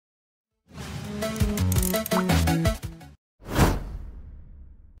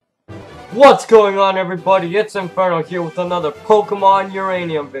What's going on, everybody? It's Inferno here with another Pokemon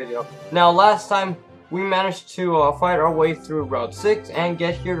Uranium video. Now, last time we managed to fight our way through Route 6 and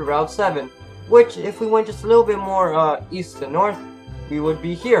get here to Route 7, which, if we went just a little bit more east and north, we would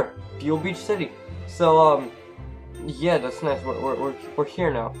be here, Buell Beach City. So, yeah, that's nice. We're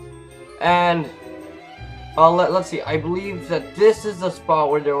here now. And let's see. I believe that this is the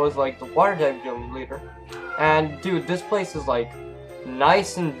spot where there was like the water type gym leader. And dude, this place is like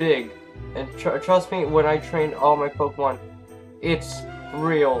nice and big. And trust me, when I trained all my Pokemon, it's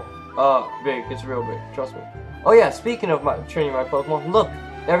real big. It's real big. Trust me. Oh yeah, speaking of training my Pokemon, look,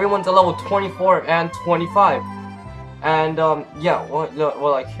 everyone's at level 24 and 25. And yeah,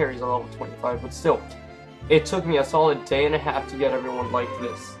 well, like Harry's a level 25, but still, it took me a solid day and a half to get everyone like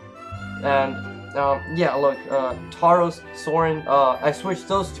this. And yeah, look, Tauros, Soren, I switched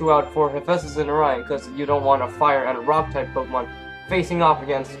those two out for Hephaestus and Orion because you don't want a fire and a rock type Pokemon facing off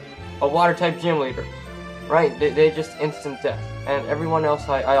against a water type gym leader, right? They just instant death. And everyone else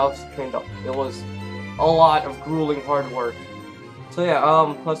I also trained up. It was a lot of grueling hard work. So yeah,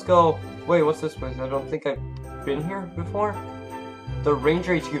 let's go. Wait, what's this place? I don't think I've been here before. The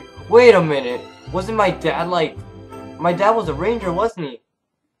Ranger HQ. Wait a minute. Wasn't my dad like... My dad was a ranger, wasn't he?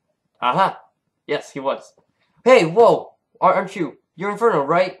 Aha. Yes, he was. Hey, whoa. Aren't you? You're Inferno,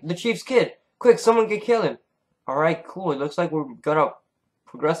 right? The chief's kid. Quick, someone get killing. Alright, cool. It looks like we're gonna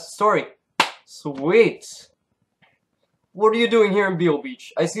progress the story. Sweet. What are you doing here in Buell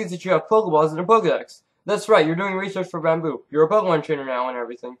Beach? I see that you have Pokeballs in your Pokedex. That's right, you're doing research for Bamboo. You're a Pokemon trainer now and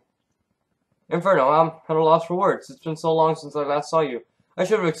everything. Inferno, I'm at a loss for words. It's been so long since I last saw you. I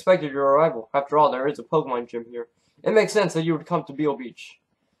should have expected your arrival. After all, there is a Pokemon gym here. It makes sense that you would come to Buell Beach.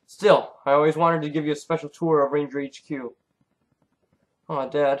 Still, I always wanted to give you a special tour of Ranger HQ. Aw,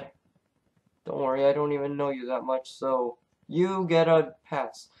 Dad. Don't worry, I don't even know you that much, so you get a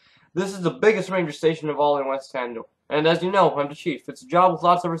pass. This is the biggest ranger station of all in West Handle. And as you know, I'm the chief. It's a job with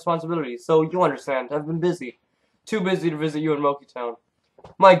lots of responsibilities, so you understand. I've been busy. Too busy to visit you in Moki Town.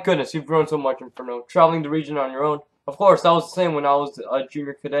 My goodness, you've grown so much, Inferno. Traveling the region on your own. Of course, that was the same when I was a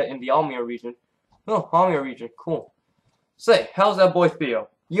junior cadet in the Almia region. Oh, Almia region. Cool. Say, how's that boy Theo?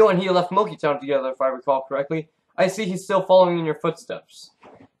 You and he left Moki Town together, if I recall correctly. I see he's still following in your footsteps.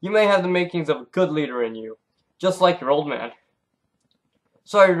 You may have the makings of a good leader in you. Just like your old man.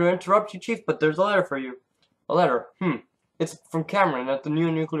 Sorry to interrupt you, Chief, but there's a letter for you. A letter? It's from Cameron at the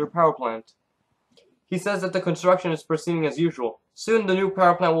new nuclear power plant. He says that the construction is proceeding as usual. Soon the new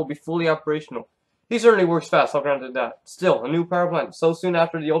power plant will be fully operational. He certainly works fast, I'll grant it that. Still, a new power plant, so soon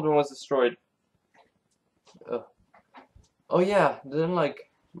after the old one was destroyed. Oh yeah, didn't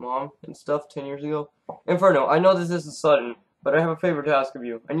like Mom and stuff 10 years ago? Inferno, I know this isn't sudden, but I have a favor to ask of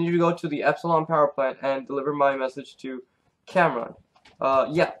you. I need you to go to the Epsilon power plant and deliver my message to Cameron.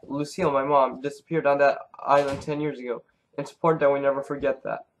 Yeah, Lucille, my mom, disappeared on that island 10 years ago. It's important that we never forget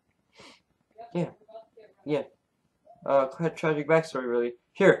that. Yeah. Quite a tragic backstory, really.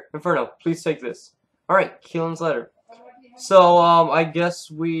 Here, Inferno, please take this. Alright, Keelan's letter. So, I guess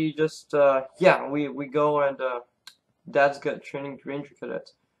we just, yeah, we go and, Dad's got training ranger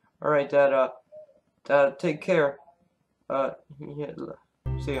cadets. Alright, Dad, take care. Yeah,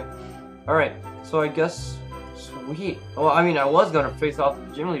 see ya. Alright, so I guess, sweet. Well, I mean, I was gonna face off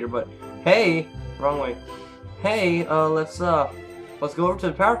the gym leader, but, hey, wrong way. Hey, let's go over to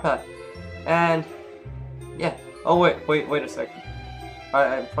the power plant. And, yeah. Oh, wait a second.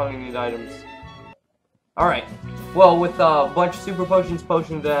 I probably need items. Alright. Well, with a bunch of super potions,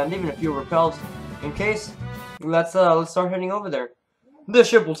 and even a few repels in case, let's start heading over there. This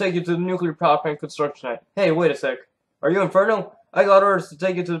ship will take you to the nuclear power plant construction site. Hey, wait a sec. Are you Inferno? I got orders to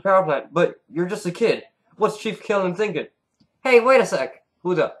take you to the power plant, but you're just a kid. What's Chief Killen thinking? Hey, wait a sec.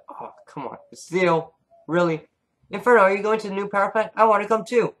 Who the... Oh, come on. It's Theo. Really? Inferno, are you going to the new power plant? I want to come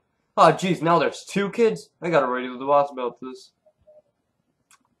too. Oh, jeez, now there's two kids? I gotta radio the boss about this.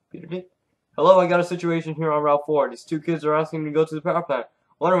 Peter D. Hello, I got a situation here on Route 4. These two kids are asking me to go to the power plant.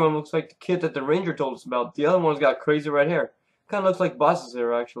 One of them looks like the kid that the ranger told us about. The other one's got crazy red hair. Kinda looks like Boss's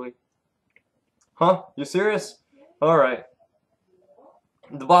hair, actually. Huh? You serious? Alright.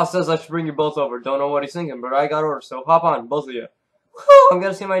 The boss says I should bring you both over. Don't know what he's thinking, but I got orders, so hop on, both of you. Woo! I'm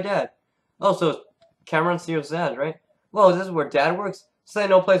gonna see my dad. Oh, so Cameron's Theo's dad, right? Well, this is where Dad works? This ain't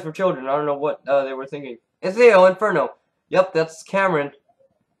no place for children. I don't know what they were thinking. It's Theo, Inferno. Yep, that's Cameron.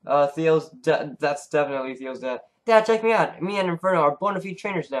 Theo's dad. That's definitely Theo's dad. Dad, check me out. Me and Inferno are bona fide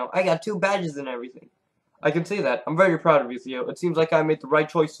trainers now. I got 2 badges and everything. I can see that. I'm very proud of you, Theo. It seems like I made the right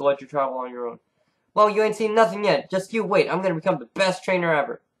choice to let you travel on your own. Well, you ain't seen nothing yet. Just you wait. I'm gonna become the best trainer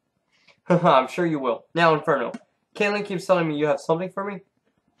ever. Haha, I'm sure you will. Now, Inferno. Caitlin keeps telling me you have something for me.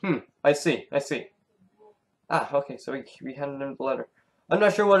 I see. Ah, okay, so we handed him the letter. I'm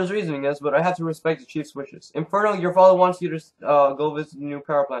not sure what his reasoning is, but I have to respect the chief's wishes. Inferno, your father wants you to go visit the new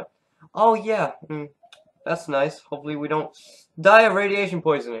power plant. Oh yeah, that's nice. Hopefully we don't die of radiation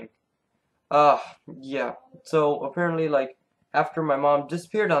poisoning. Uh, yeah. So apparently, like, after my mom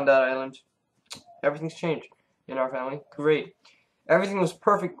disappeared on that island, everything's changed in our family. Great. Everything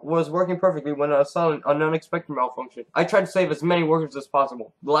was working perfectly when I saw an unexpected malfunction. I tried to save as many workers as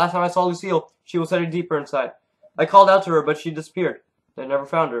possible. The last time I saw Lucille, she was headed deeper inside. I called out to her, but she disappeared. I never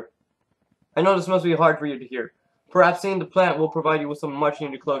found her. I know this must be hard for you to hear. Perhaps seeing the plant will provide you with some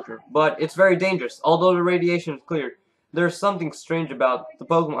much-needed closure, but it's very dangerous. Although the radiation is cleared, there's something strange about the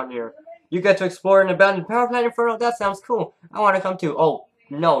Pokemon here. You get to explore an abandoned power plant Inferno? That sounds cool. I want to come too. Oh,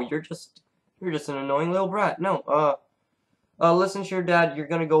 no, you're just an annoying little brat. No, listen to your dad. You're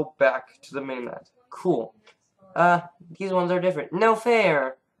gonna go back to the mainland. Cool. These ones are different. No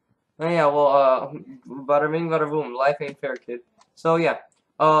fair. Oh, yeah, well, bada bing, bada boom. Life ain't fair, kid. So, yeah.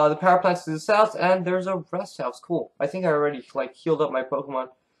 The power plant's to the south, and there's a rest house. Cool. I think I already, like, healed up my Pokemon.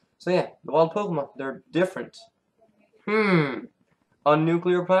 So, yeah, the wild Pokemon, they're different. A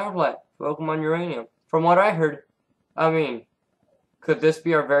nuclear power plant. Pokemon Uranium. From what I heard, I mean, could this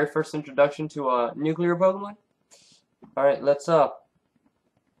be our very first introduction to a nuclear Pokemon? Alright, let's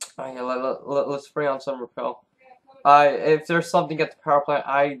spray on some repel. If there's something at the power plant,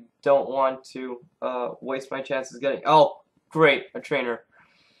 I don't want to waste my chances getting. Oh, great, a trainer.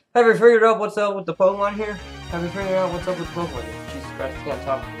 Have you figured out what's up with the Pokemon here? Have you figured out what's up with the Pokemon here? Jesus Christ, I can't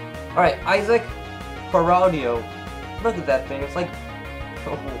talk. Alright, Isaac Paraudio. Look at that thing. It's like,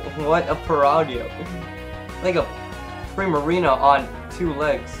 what a Paraudio. Like a Primarina on 2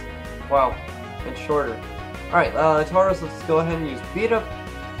 legs. Wow, and shorter. Alright, Tauros, let's go ahead and use Beat Up.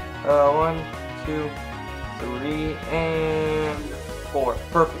 1, 2, 3, and 4.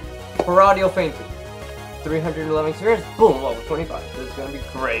 Perfect. Paraudio fainted. 311 experience. Boom, level 25. This is gonna be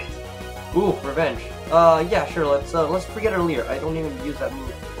great. Ooh, revenge. Yeah, sure. Let's forget earlier. I don't even use that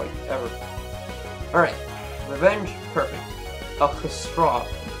move like ever. All right, revenge. Perfect. Castraw.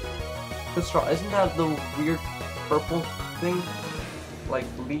 Isn't that the weird purple thing? Like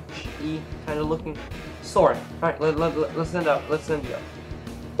leech-y kind of looking. Soren. All right, let's send out. Let's send you out.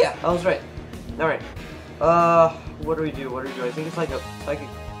 Yeah, I was right. All right. What do we do? I think it's like a psychic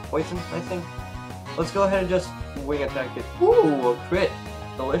poison. I think. Let's go ahead and just wing attack it. Ooh, a crit.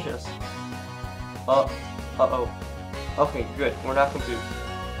 Delicious. Uh-oh. Okay, good. We're not confused.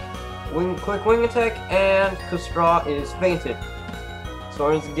 Quick wing attack, and Castraw is fainted.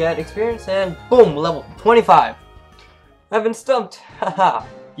 Soren's get experience, and boom, level 25. I've been stumped. Haha.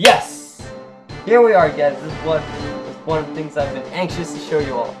 Yes! Here we are, guys. This is one of the things I've been anxious to show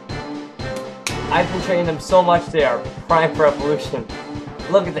you all. I've been training them so much they are prime for evolution.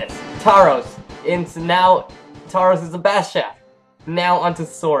 Look at this. Tauros. Now, Tauros is a Bashaft. Now onto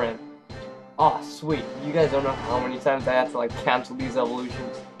Soren. Oh, sweet. You guys don't know how many times I had to, like, cancel these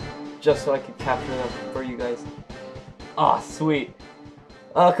evolutions just so I could capture them for you guys. Oh, sweet.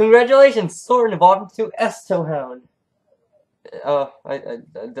 Congratulations! Soren evolved into Estohound.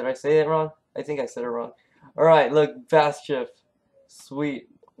 Did I say it wrong? I think I said it wrong. Alright, look, Bashaft. Sweet.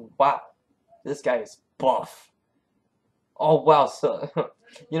 Wow. This guy is buff. Oh, wow, so...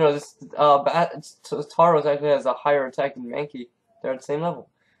 You know, this Tauros actually has a higher attack than Mankey. They're at the same level.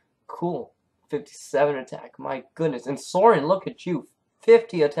 Cool. 57 attack. My goodness. And Soren, look at you.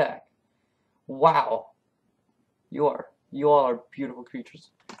 50 attack. Wow. You all are beautiful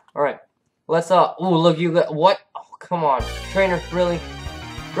creatures. Alright. Let's ooh, look, you got what? Oh, come on. Trainer, really?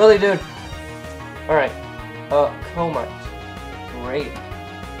 Really, dude? Alright. Comite. Great.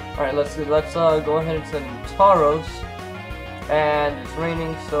 Alright, let's go ahead and send Tauros. And it's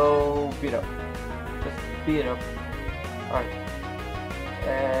raining, so beat up. Just beat up. Alright.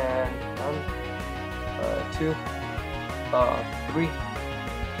 And 1, 2, 3,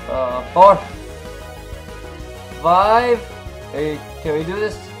 4, 5. Hey, can we do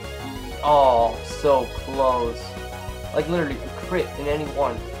this? Oh, so close. Like literally a crit in any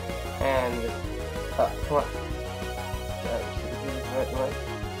one. And come on.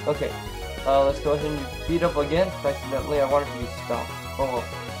 Okay. Let's go ahead and beat up again. Accidentally, I wanted to use stop. Oh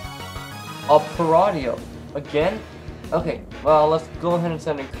well. Paraudio. Again? Okay, well, let's go ahead and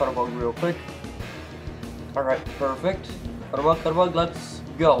send in Cutterbug real quick. Alright, perfect. Cutterbug, let's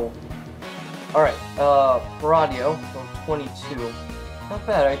go. Alright, Paraudio, so 22. Not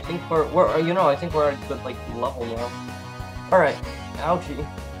bad, I think we're I think we're at a good, like, level now. Alright, ouchie.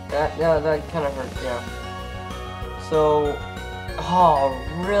 That kind of hurt, yeah. So, oh,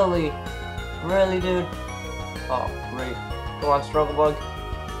 really? Really, dude? Oh, great. Come on, Struggle Bug.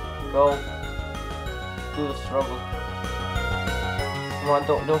 Go. Do the struggle. Come on,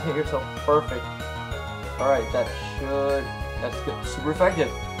 don't hit yourself. Perfect. Alright, that's good. Super effective.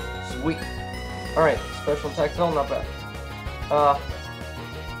 Sweet. Alright, special attack zone, not bad. I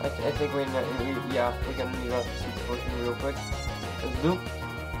think we're gonna need to see this working real quick. Let's do.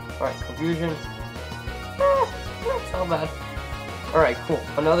 Alright, confusion. That's not bad. Alright, cool.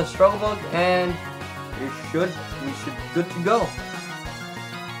 Another struggle bug, and we should be good to go.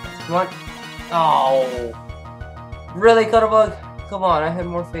 Come on. Oh. Really, Cutterbug? Come on, I had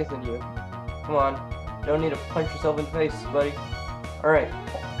more faith in you. Come on. You don't need to punch yourself in the face, buddy. Alright.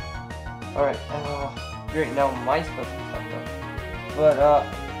 Alright. Great, now my special attack done. But,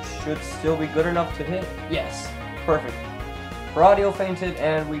 should still be good enough to hit. Yes. Perfect. Radio fainted,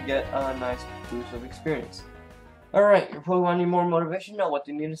 and we get a nice boost of experience. Alright, your Pokemon need more motivation? No, what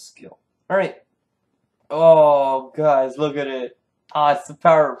they need is skill. Alright. Oh, guys, look at it. Ah, it's the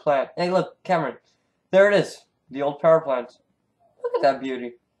power plant. Hey, look, Cameron. There it is. The old power plant. Look at that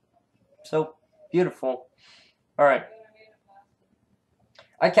beauty. So beautiful. Alright.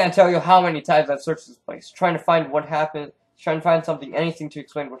 I can't tell you how many times I've searched this place, trying to find what happened, trying to find something, anything to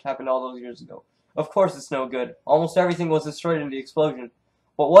explain what happened all those years ago. Of course it's no good. Almost everything was destroyed in the explosion.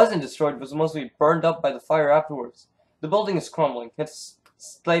 What wasn't destroyed was mostly burned up by the fire afterwards. The building is crumbling. It's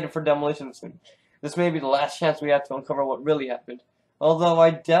slated for demolition soon. This may be the last chance we have to uncover what really happened. Although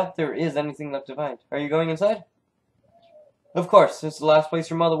I doubt there is anything left to find. Are you going inside? Of course, it's the last place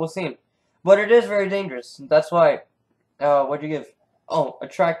your mother was seen. But it is very dangerous. That's why, what'd you give? Oh, a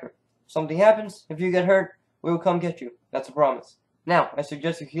tracker. If something happens, if you get hurt, we will come get you. That's a promise. Now, I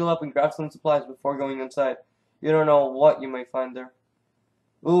suggest you heal up and grab some supplies before going inside. You don't know what you may find there.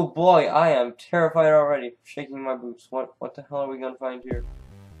 Ooh boy, I am terrified already. Shaking my boots. What the hell are we gonna find here?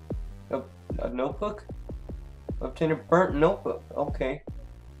 A notebook? Obtain a burnt notebook. Okay.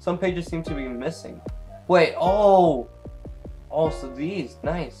 Some pages seem to be missing. Wait, oh! Oh, so these.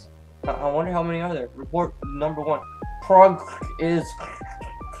 Nice. I wonder how many are there. Report number 1. Prog is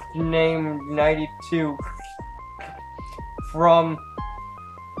name 92. From...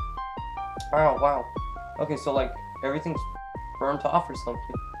 Oh, wow. Okay, so like, everything's burnt off or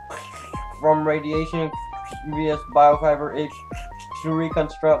something. From radiation vs biofiber H to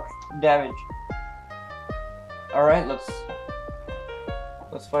reconstruct damage. Alright, let's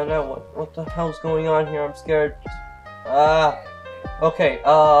find out what the hell's going on here. I'm scared. Okay,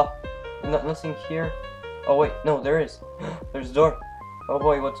 nothing here. Oh wait, no, there is. There's a door. Oh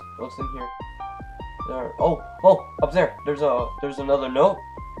boy, what's in here? There. Oh, up there. There's another note.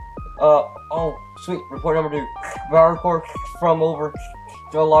 Oh, sweet. Report number 2. Power core from over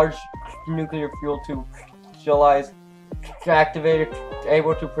a large nuclear fuel tube. Utilize activated,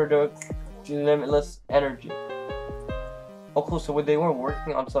 able to produce limitless energy. Oh, cool. So they were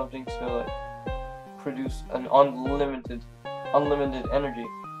working on something to like produce an unlimited energy.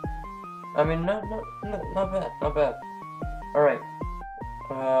 I mean, not bad. All right.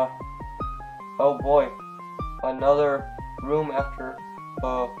 Oh boy, another room after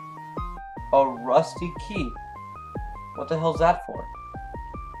a rusty key. What the hell's that for?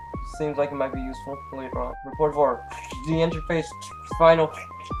 Seems like it might be useful later on. Report 4. The interface final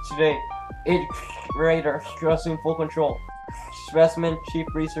today. 8 radar stressing full control. Specimen chief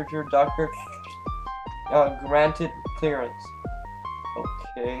researcher Dr. Granted clearance.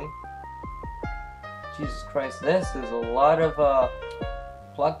 Okay. Jesus Christ, this is a lot of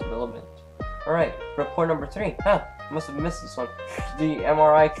plot development. Alright, report number 3. Huh, must have missed this one. The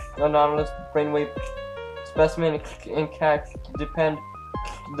MRI anomalous brainwave specimen in cat depend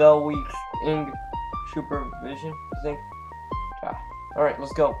the weak ing supervision, I think. Alright,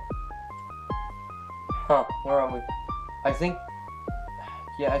 let's go. Huh, where are we? I think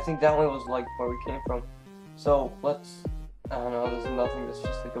that one was like where we came from. So let's, I don't know, there's nothing, that's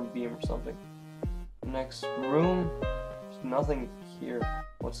just like a beam or something. Next room, there's nothing here.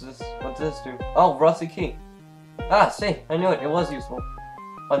 What's this? What's this do? Oh, rusty key. Ah, see, I knew it. It was useful.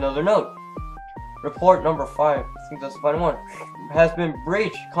 Another note. Report number 5. I think that's the final one. Has been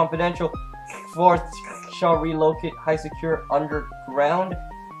breached. Confidential. 4th shall relocate high secure underground.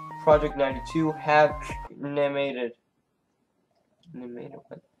 Project 92 have animated.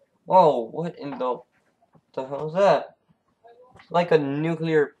 What? Whoa, what in the hell is that? Like a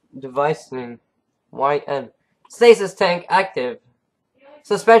nuclear device thing. YN. Stasis tank active.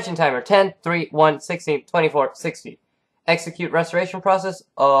 Suspension timer 10, 3, 1, 16, 24, 60. Execute restoration process.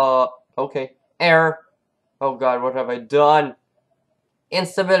 Okay. Error. Oh god, what have I done?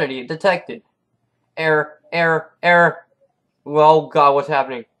 Instability detected. Error. Oh god, what's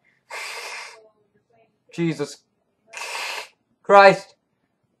happening? Jesus Christ.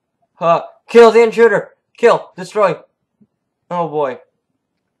 Kill the intruder! Kill! Destroy! Oh boy.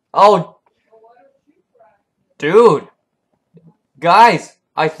 Oh, dude! Guys!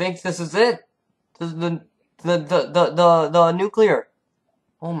 I think this is it! This is the nuclear.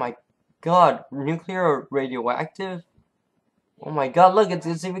 Oh my god. Nuclear or radioactive? Oh my god, look,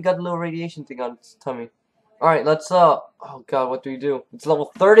 it's even got a little radiation thing on its tummy. Alright, let's, oh god, what do we do? It's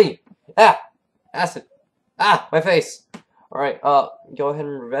level 30! Ah! Acid! Ah! My face! Alright, go ahead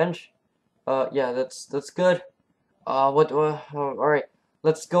and revenge. Yeah, that's good. Alright,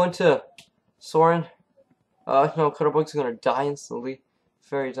 let's go into Soren. No, Cutterbug's gonna die instantly.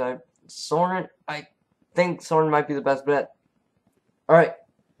 Fairy type. Soren, I think Soren might be the best bet. Alright,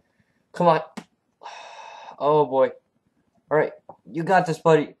 come on. Oh boy. Alright, you got this,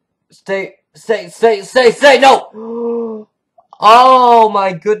 buddy. Stay, no! Oh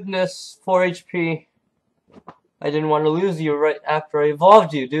my goodness, 4 HP. I didn't want to lose you right after I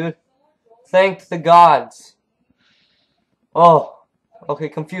evolved you, dude. Thank the gods. Oh, okay,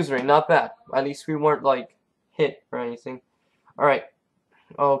 confuse ring, not bad. At least we weren't, like, hit or anything. Alright,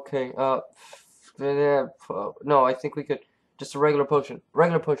 okay, no, I think we could, just a regular potion.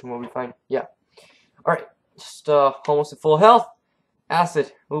 Regular potion will be fine, yeah. Alright, just, almost at full health.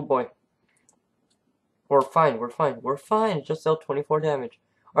 Acid, oh boy. We're fine, just dealt 24 damage.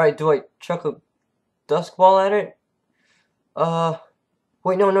 Alright, do I chuck a dusk ball at it?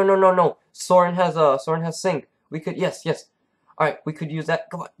 Wait, no. Soren has sync. We could, yes. Alright, we could use that.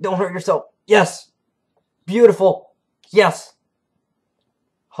 Come on, don't hurt yourself. Yes! Beautiful! Yes!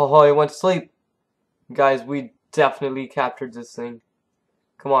 Haha, I went to sleep. Guys, we definitely captured this thing.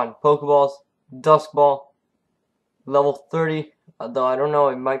 Come on, Pokeballs, Dusk Ball, level 30. Though I don't know,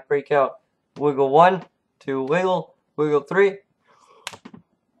 it might break out. Wiggle 1, 2, wiggle 3.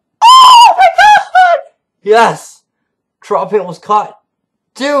 Oh my god! Yes! Tropian was caught.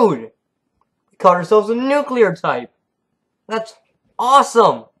 Dude! We caught ourselves a nuclear type. That's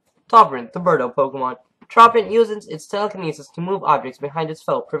awesome! Topprin, the Birdo Pokemon. Tropian uses its telekinesis to move objects behind its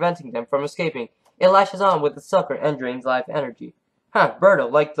foe, preventing them from escaping. It lashes on with its sucker and drains life energy. Huh, Birdo,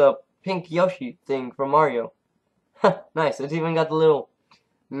 like the pink Yoshi thing from Mario. Huh, nice. It's even got the little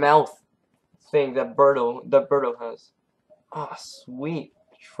mouth thing that Birdo has. Ah, sweet.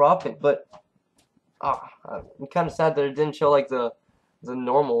 Tropian, but I'm kind of sad that it didn't show like the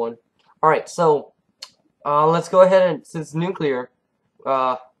normal one. Alright, so let's go ahead and, since nuclear,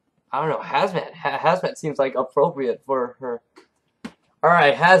 I don't know, Hazmat. Hazmat seems like appropriate for her.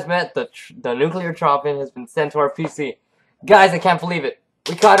 Alright, Hazmat, the nuclear Tropian has been sent to our PC. Guys, I can't believe it.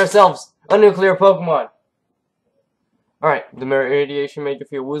 We caught ourselves a nuclear Pokemon. Alright, the radiation made you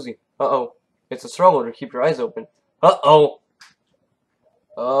feel woozy. Uh-oh. It's a struggle to keep your eyes open. Uh-oh.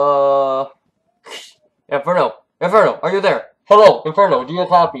 Inferno, are you there? Hello, Inferno, do you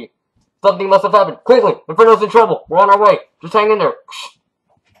copy? Something must have happened. Quickly, Inferno's in trouble. We're on our way. Just hang in there.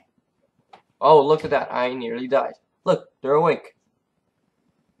 Oh, look at that. I nearly died. Look, they're awake.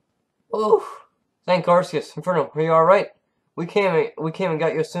 Oof. Thank Arceus. Inferno, are you alright? We came and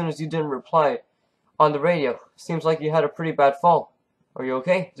got you as soon as you didn't reply on the radio. Seems like you had a pretty bad fall. Are you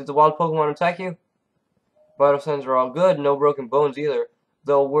okay? Did the wild Pokemon attack you? Vital signs are all good. No broken bones either.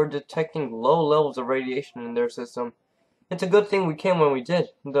 Though we're detecting low levels of radiation in their system. It's a good thing we came when we did.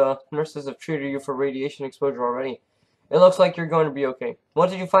 The nurses have treated you for radiation exposure already. It looks like you're going to be okay. What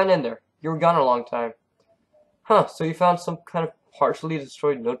did you find in there? You were gone a long time. Huh, so you found some kind of partially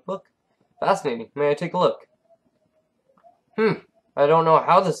destroyed notebook? Fascinating. May I take a look? I don't know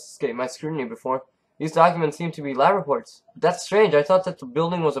how this escaped my scrutiny before. These documents seem to be lab reports. That's strange. I thought that the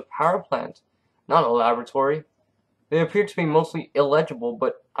building was a power plant, not a laboratory. They appear to be mostly illegible,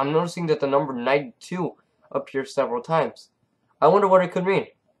 but I'm noticing that the number 92 appears several times. I wonder what it could mean.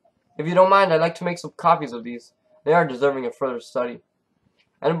 If you don't mind, I'd like to make some copies of these. They are deserving of further study.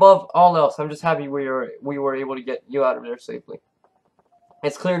 And above all else, I'm just happy we were able to get you out of there safely.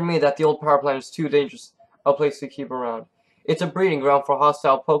 It's clear to me that the old power plant is too dangerous a place to keep around. It's a breeding ground for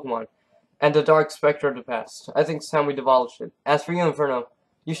hostile Pokemon, and the dark specter of the past. I think it's time we demolished it. As for you, Inferno,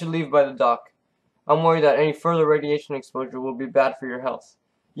 you should leave by the dock. I'm worried that any further radiation exposure will be bad for your health.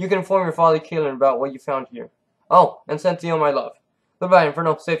 You can inform your father Kalen about what you found here. Oh, and send Theo my love. Goodbye,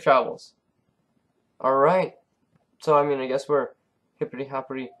 Inferno. Safe travels. Alright. So, I mean, I guess we're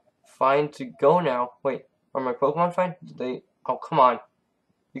hippity-hoppity fine to go now. Wait, are my Pokemon fine? Did they... Oh, come on.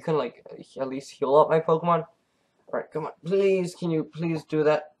 You can, like, at least heal up my Pokemon? Alright, come on. Please, can you please do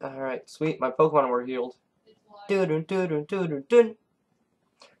that? Alright, sweet. My Pokemon were healed. Doo-doo-doo-doo-doo-doo-doo.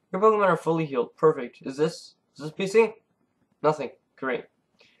 Your Pokemon are fully healed. Perfect. Is this PC? Nothing. Great.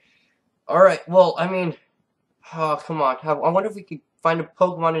 Alright, well, I mean... Oh, come on. I wonder if we could find a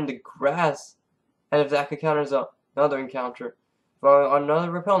Pokemon in the grass, and if that could count as another encounter. On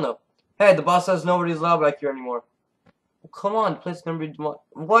another repel note. Hey, the boss says nobody's allowed back here anymore. Well, come on, the place is gonna be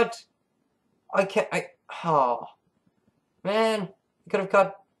what? I can't. Oh, man, you could have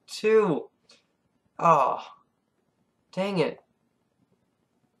caught 2. Oh, dang it.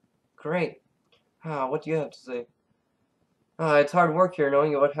 Great. What do you have to say? It's hard work here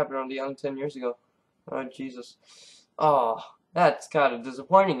knowing what happened on the island 10 years ago. Oh, Jesus. Oh, that's kind of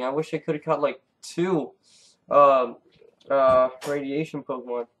disappointing. I wish I could have caught like 2 radiation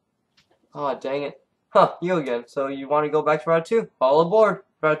Pokemon. Oh, dang it. Huh, you again. So you want to go back to Route 2? All aboard.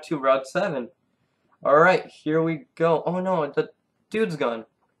 Route 2, Route 7. Alright, here we go. Oh no, the dude's gone.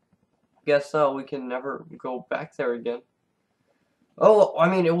 Guess we can never go back there again. Oh, I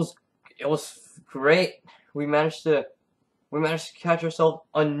mean, it was great. We managed to catch ourselves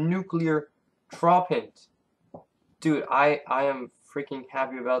a nuclear Tropint. Dude, I am freaking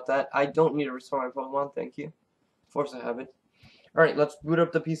happy about that. I don't need to restore my Pokemon, thank you. Force a habit. Alright, let's boot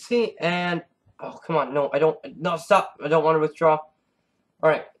up the PC and oh come on, no, stop. I don't want to withdraw.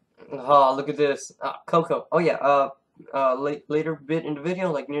 Alright. Oh, look at this. Coco. Oh yeah, later bit in the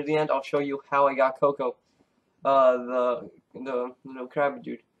video, like near the end, I'll show you how I got Coco. The crab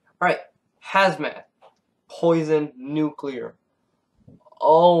dude. Alright, Hazmat. Poison nuclear.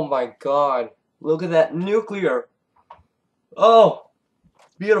 Oh my god. Look at that nuclear. Oh,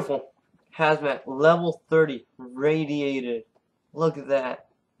 beautiful. Hazmat, level 30, radiated. Look at that.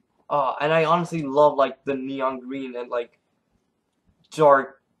 Oh, and I honestly love like the neon green and like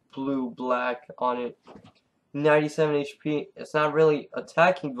dark blue black on it. 97 HP. It's not really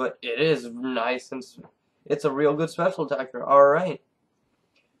attacking, but it is nice and it's a real good special attacker. Alright.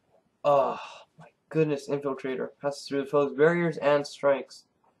 Oh my goodness, Infiltrator. Passes through the foe's barriers and strikes.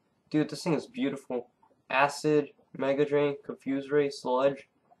 Dude, this thing is beautiful. Acid, Mega Drain, Confuse Ray, Sludge.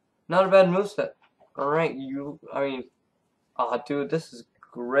 Not a bad moveset. Alright, dude, this is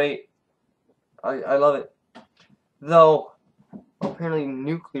great. I love it. Though, apparently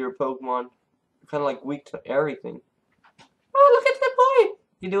nuclear Pokemon are kind of like weak to everything. Oh, look at that boy!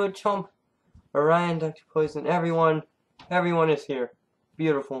 You do it, chump. Orion, Dr. Poison, everyone is here.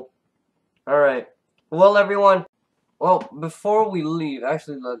 Beautiful. Alright. Well, everyone, before we leave,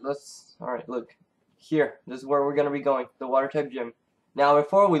 actually, alright, look. Here, this is where we're going to be going, the Water-type gym. Now,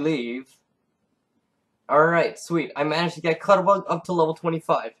 before we leave, alright, sweet, I managed to get Clutterbug up to level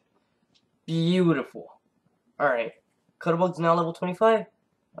 25. Beautiful. Alright, Clutterbug's now level 25.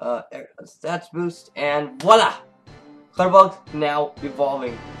 Stats boost, and voila! Clutterbug's now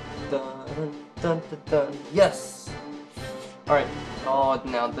evolving. Dun, dun, dun, dun. Yes! Alright, oh,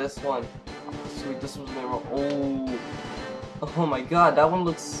 now this one. Sweet, this one's gonna oh my god, that one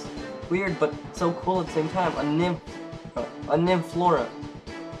looks weird, but so cool at the same time. A Nymphflora.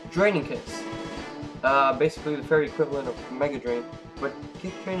 Draining Kiss. Basically the fairy equivalent of Mega Drain, but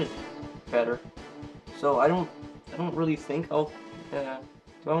Kick Drain is better. So I don't really think I'll,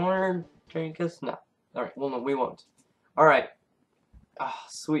 do I want to Draining Kiss? No. Alright, well no, we won't. Alright. Ah,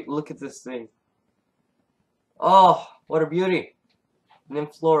 sweet, look at this thing. Oh, what a beauty.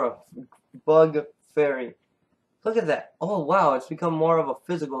 Nymphflora. Bug Fairy. Look at that. Oh wow, it's become more of a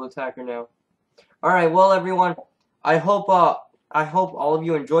physical attacker now. Alright, well everyone, I hope all of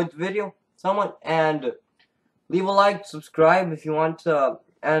you enjoyed the video somewhat, and leave a like, subscribe if you want to,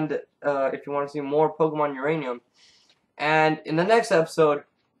 and if you want to see more Pokemon Uranium. And in the next episode,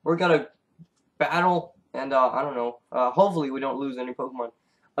 we're gonna battle, and I don't know, hopefully we don't lose any Pokemon,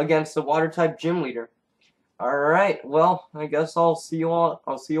 against the Water-type gym leader. Alright, well, I guess I'll see you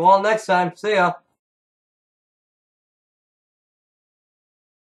all next time. See ya!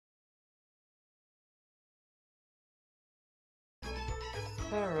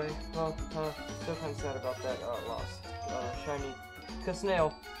 Alright, well, still kind of sad about that, lost, shiny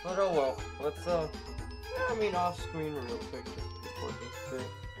Snail. But oh well, let's, off screen real quick, just before this,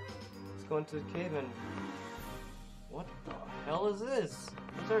 let's go into the cave and, what the hell is this?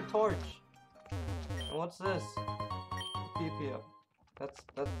 It's our torch. And what's this? PPO. That's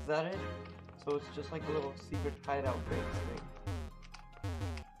that it? So it's just like a little secret hideout base thing.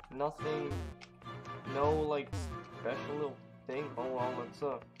 Nothing, no like special little thing. Oh well, let's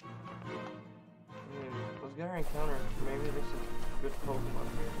get our encounter. Maybe there's some good Pokemon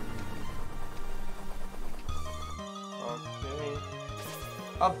here.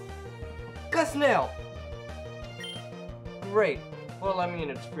 Okay. Snail! Great. Well, I mean,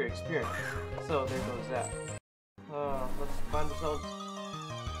 it's free experience. So there goes that. Let's find ourselves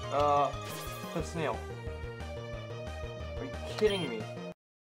Snail. Are you kidding me?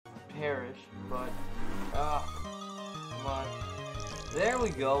 Perish, but come on. There we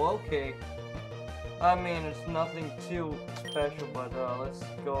go, okay. I mean, it's nothing too special, but let's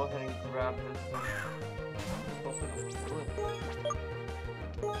go ahead and grab this.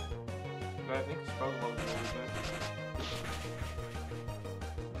 I think it's probably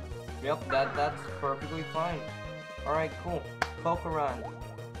Yep, that's perfectly fine. Alright, cool.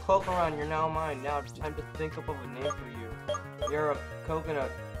 Kokoran, you're now mine. Now it's time to think up of a name for you. You're a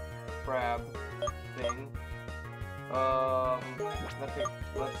coconut crab thing.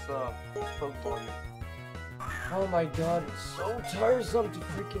 Let's Pokeball you. Oh my god, it's so tiresome to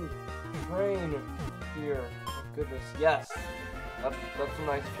freaking train here. Oh goodness, yes! That's a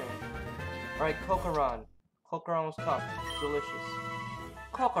nice change. Alright, Kokoran. Kokoran was tough. Delicious.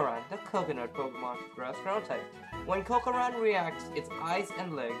 Kokoran, the coconut Pokemon, grass ground type. When Kokoran reacts its eyes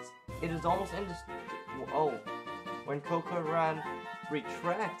and legs, it is almost When Kokoran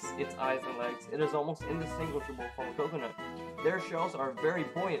retracts its eyes and legs, it is almost indistinguishable from a coconut. Their shells are very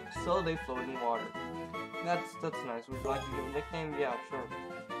buoyant, so they float in water. That's nice. Would you like to give a nickname? Yeah, sure.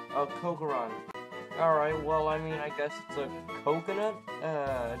 Kokoran. Alright, well, I mean, I guess it's a coconut.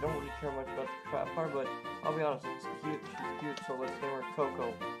 I don't really care much about the crab part, but I'll be honest, it's cute. She's cute, so let's name her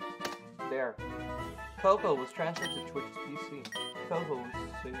Coco. There. Coco was transferred to Twitch's PC. Coco was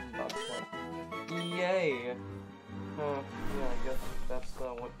saving about that. Yay! Yeah, I guess that's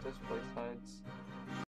what this place hides.